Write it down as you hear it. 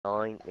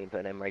9. We can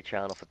put an Emre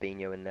Can or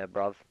Fabinho in there,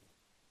 bruv.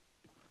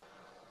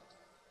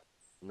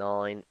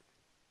 9.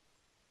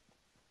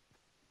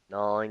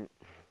 9.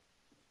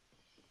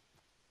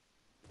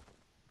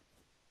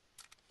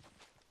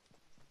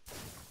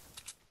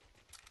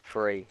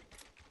 3.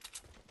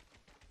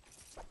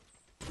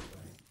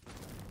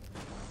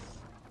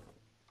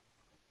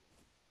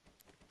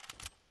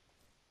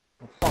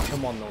 Fuck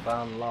him on though,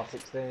 down the last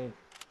 16.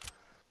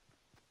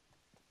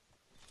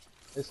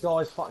 This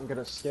guy's fucking good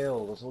at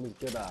skill, that's all he's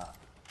good at.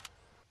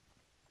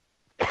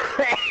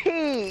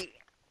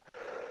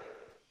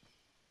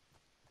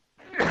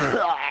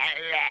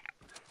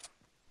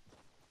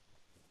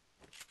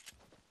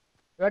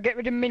 Do I get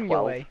rid of 12.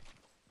 Mignolet?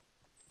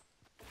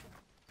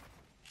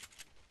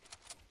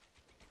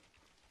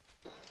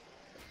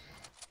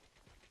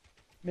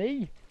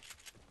 Me?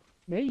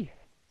 Me?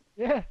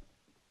 Yeah.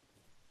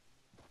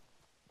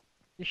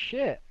 You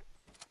shit.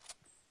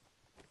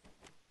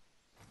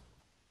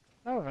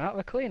 No, we're not.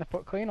 We're clean. I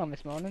put clean on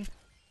this morning.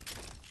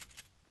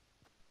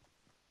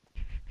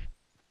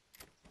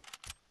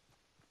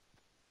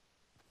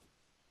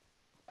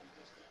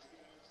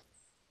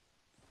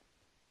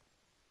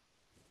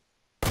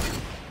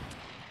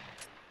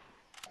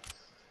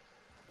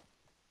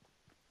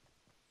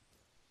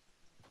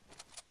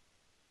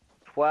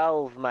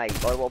 $12, mate.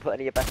 I don't want to put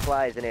any of your best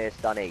players in here,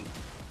 Sonny.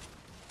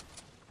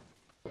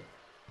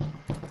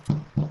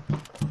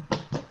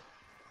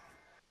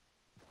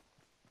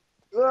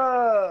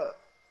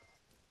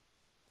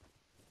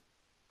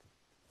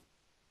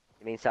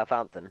 You mean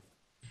Southampton?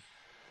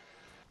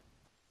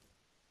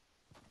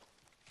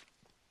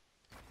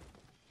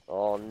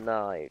 Oh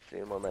no,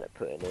 who am I meant to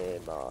put in here,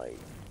 mate?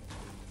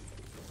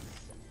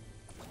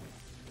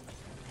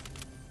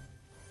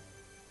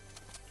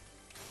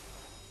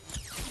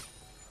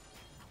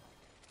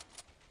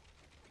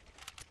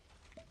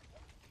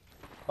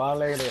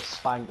 Finally gonna get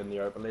spanked in the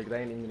Europa League,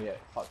 they ain't even gonna get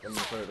fucking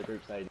through the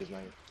group stages, mate.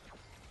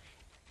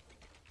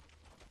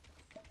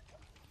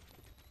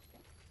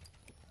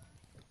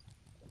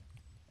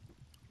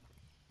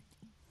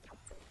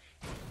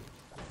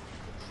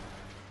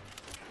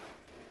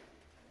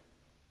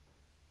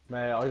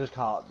 Mate, I just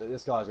can't,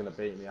 this guy's gonna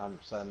beat me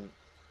 100%.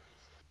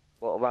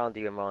 What round are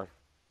you in, Ryan?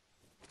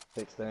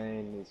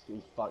 16,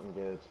 he's fucking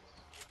good.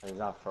 And he's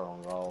not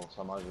throwing goal,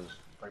 so I might as well just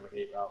bring my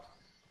keeper out.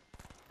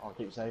 I'll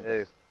keep safe.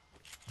 Who?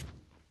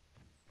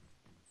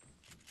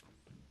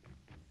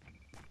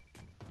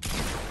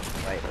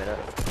 Wait a minute.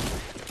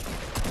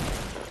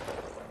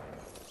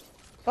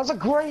 That's a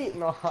great...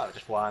 No, I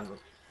just landed.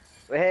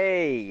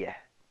 Hey!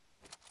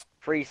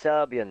 3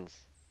 Serbians.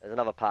 There's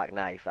another pack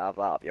knife. Have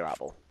that up your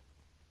apple.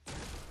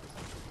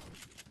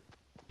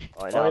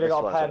 Alright, now Oh, you this got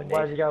a one's pen, what we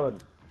where's need. he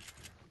going?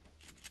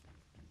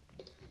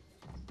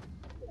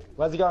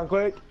 Where's he going,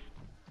 quick?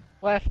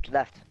 Left.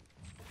 Left.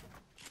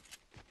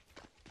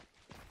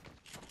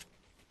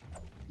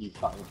 You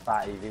fucking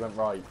fatties, he went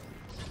right.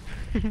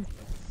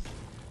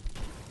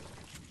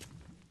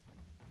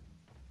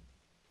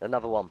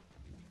 Another one.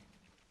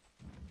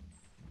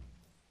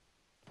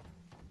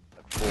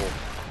 Like 4.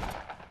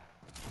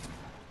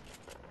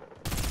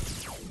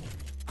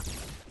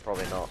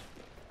 Probably not.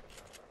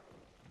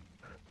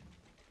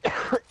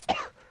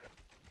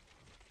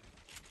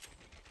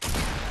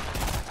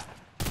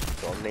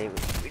 Got me.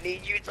 We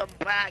need you some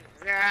packs.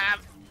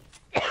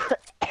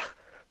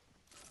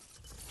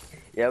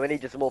 Yeah, we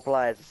need just some more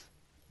players.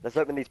 Let's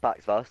open these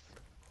packs first.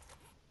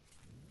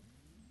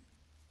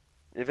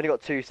 You've only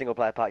got 2 single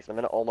player packs in a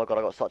minute. Oh my god,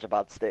 I got such a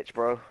bad stitch,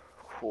 bro.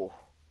 Whew.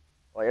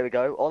 Right, here we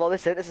go. Oh no,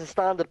 this is a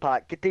standard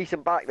pack. Good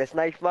decent back this,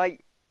 knife,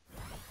 mate.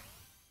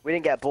 We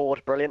didn't get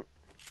bored. Brilliant.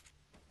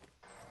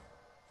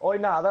 Oh,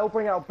 nah, they'll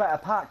bring out better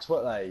packs,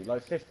 won't they?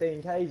 Like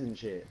 15Ks and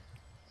shit.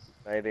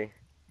 Maybe.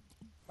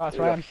 That's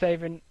why I'm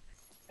saving.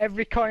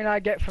 Every coin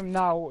I get from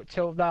now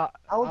till that,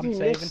 How have I'm you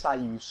saving. missed that,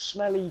 you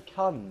smelly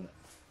cunt?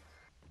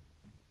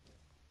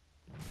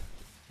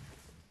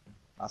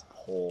 That's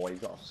poor, you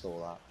gotta store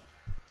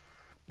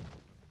that.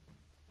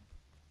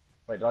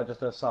 Wait, did I just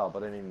do a sub? I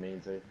didn't even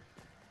mean to.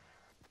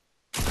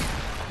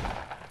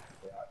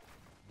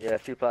 Yeah,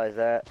 2 players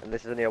there, and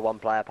this is only a 1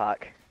 player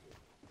pack.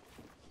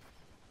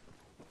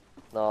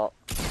 No.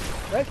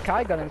 Where's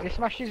Kai gone? Has he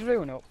smashed his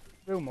room up?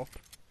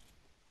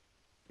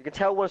 You can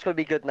tell when it's going to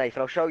be good,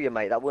 Nathan. I'll show you,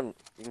 mate. That wouldn't.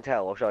 You can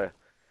tell. I'll show you.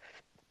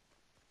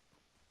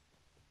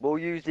 We'll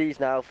use these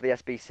now for the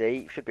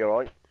SBC. Should be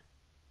alright.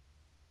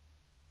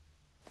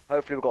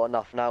 Hopefully we've got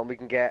enough now and we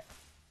can get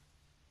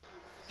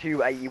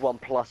 281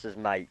 pluses,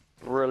 mate.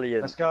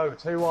 Brilliant. Let's go,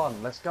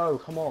 2-1, let's go,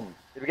 come on.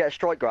 Did we get a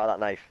striker out of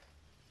that knife?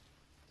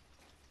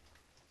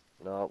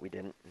 No, we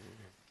didn't.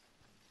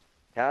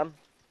 Cam?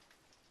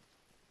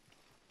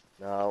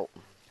 No.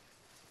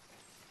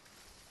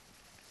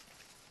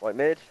 Right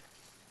mid?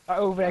 That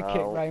overhead kick,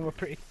 No. Ryan, were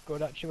pretty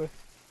good actually.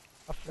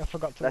 I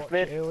forgot to Left watch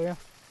mid? it earlier.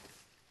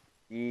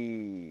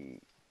 Yee.